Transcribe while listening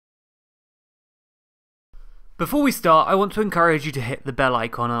Before we start, I want to encourage you to hit the bell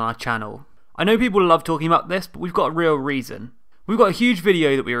icon on our channel. I know people love talking about this, but we've got a real reason. We've got a huge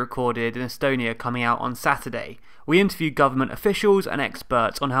video that we recorded in Estonia coming out on Saturday. We interviewed government officials and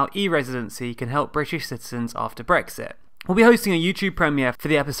experts on how e-residency can help British citizens after Brexit. We'll be hosting a YouTube premiere for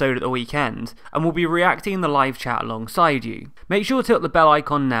the episode at the weekend, and we'll be reacting in the live chat alongside you. Make sure to hit the bell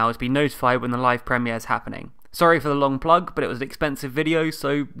icon now to be notified when the live premiere is happening. Sorry for the long plug, but it was an expensive video,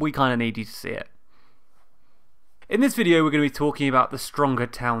 so we kind of need you to see it. In this video we're going to be talking about the Stronger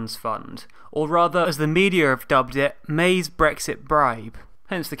Towns Fund, or rather, as the media have dubbed it, May's Brexit Bribe,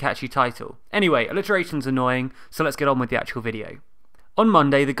 hence the catchy title. Anyway, alliteration's annoying, so let's get on with the actual video. On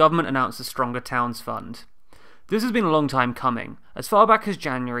Monday, the government announced the Stronger Towns Fund. This has been a long time coming. As far back as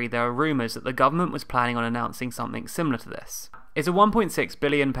January, there were rumours that the government was planning on announcing something similar to this. It's a £1.6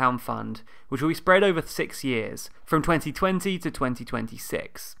 billion fund, which will be spread over 6 years, from 2020 to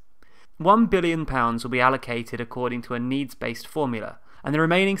 2026. £1 billion will be allocated according to a needs-based formula, and the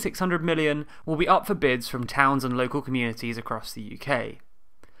remaining £600 million will be up for bids from towns and local communities across the UK.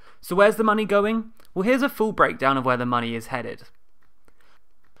 So where's the money going? Well, here's a full breakdown of where the money is headed.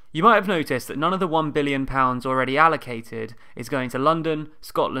 You might have noticed that none of the £1 billion already allocated is going to London,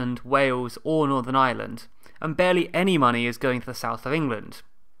 Scotland, Wales or Northern Ireland, and barely any money is going to the south of England.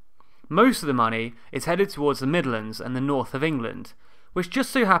 Most of the money is headed towards the Midlands and the north of England, which just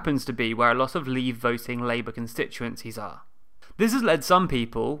so happens to be where a lot of Leave voting Labour constituencies are. This has led some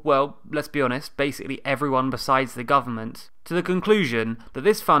people, well, let's be honest, basically everyone besides the government, to the conclusion that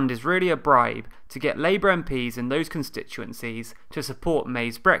this fund is really a bribe to get Labour MPs in those constituencies to support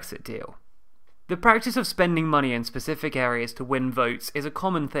May's Brexit deal. The practice of spending money in specific areas to win votes is a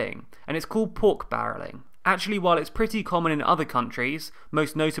common thing, and it's called pork barrelling. Actually, while it's pretty common in other countries,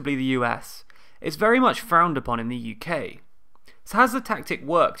 most notably the US, it's very much frowned upon in the UK. So has the tactic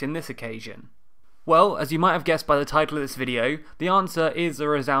worked in this occasion? Well, as you might have guessed by the title of this video, the answer is a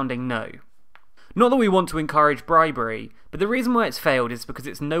resounding no. Not that we want to encourage bribery, but the reason why it's failed is because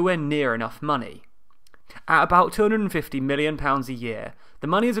it's nowhere near enough money. At about £250 million a year, the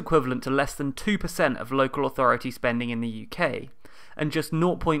money is equivalent to less than 2% of local authority spending in the UK, and just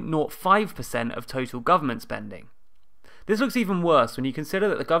 0.05% of total government spending. This looks even worse when you consider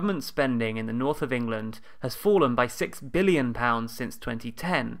that the government spending in the north of England has fallen by £6 billion since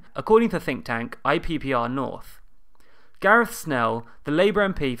 2010, according to think tank IPPR North. Gareth Snell, the Labour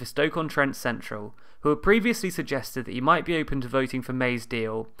MP for Stoke-on-Trent Central, who had previously suggested that he might be open to voting for May's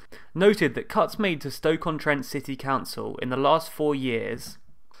deal, noted that cuts made to Stoke-on-Trent City Council in the last 4 years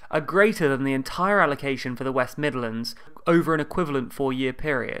are greater than the entire allocation for the West Midlands over an equivalent 4-year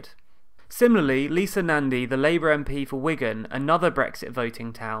period. Similarly, Lisa Nandy, the Labour MP for Wigan, another Brexit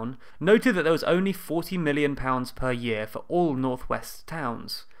voting town, noted that there was only £40 million per year for all North West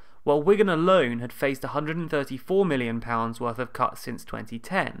towns, while Wigan alone had faced £134 million worth of cuts since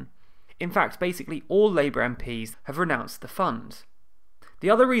 2010. In fact, basically all Labour MPs have renounced the fund. The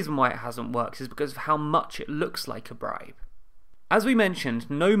other reason why it hasn't worked is because of how much it looks like a bribe. As we mentioned,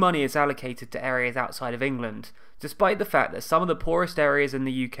 no money is allocated to areas outside of England, despite the fact that some of the poorest areas in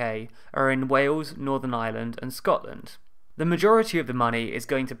the UK are in Wales, Northern Ireland and Scotland. The majority of the money is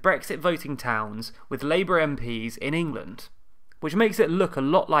going to Brexit voting towns with Labour MPs in England, which makes it look a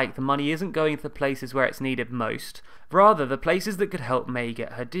lot like the money isn't going to the places where it's needed most, rather the places that could help May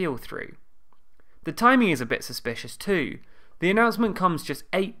get her deal through. The timing is a bit suspicious too. The announcement comes just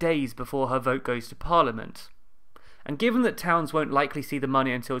 8 days before her vote goes to Parliament. And given that towns won't likely see the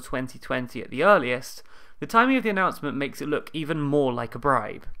money until 2020 at the earliest, the timing of the announcement makes it look even more like a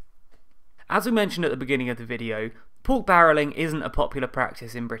bribe. As we mentioned at the beginning of the video, pork barrelling isn't a popular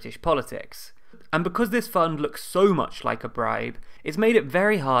practice in British politics. And because this fund looks so much like a bribe, it's made it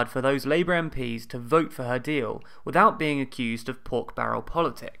very hard for those Labour MPs to vote for her deal without being accused of pork barrel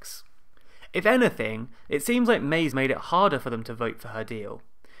politics. If anything, it seems like May's made it harder for them to vote for her deal.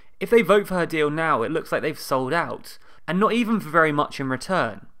 If they vote for her deal now, it looks like they've sold out, and not even for very much in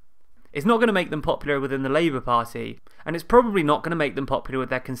return. It's not going to make them popular within the Labour Party, and it's probably not going to make them popular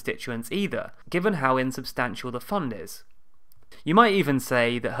with their constituents either, given how insubstantial the fund is. You might even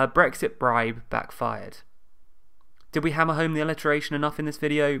say that her Brexit bribe backfired. Did we hammer home the alliteration enough in this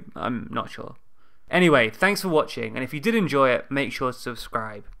video? I'm not sure. Anyway, thanks for watching, and if you did enjoy it, make sure to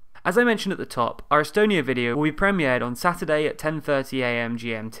subscribe. As I mentioned at the top, our Estonia video will be premiered on Saturday at 10:30 AM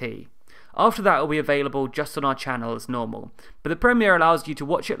GMT. After that it will be available just on our channel as normal, but the premiere allows you to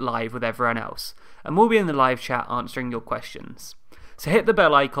watch it live with everyone else, and we'll be in the live chat answering your questions. So hit the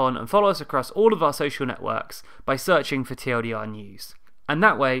bell icon and follow us across all of our social networks by searching for TLDR News. And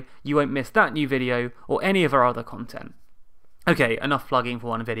that way you won't miss that new video or any of our other content. Okay, enough plugging for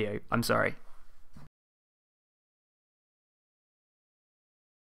one video, I'm sorry.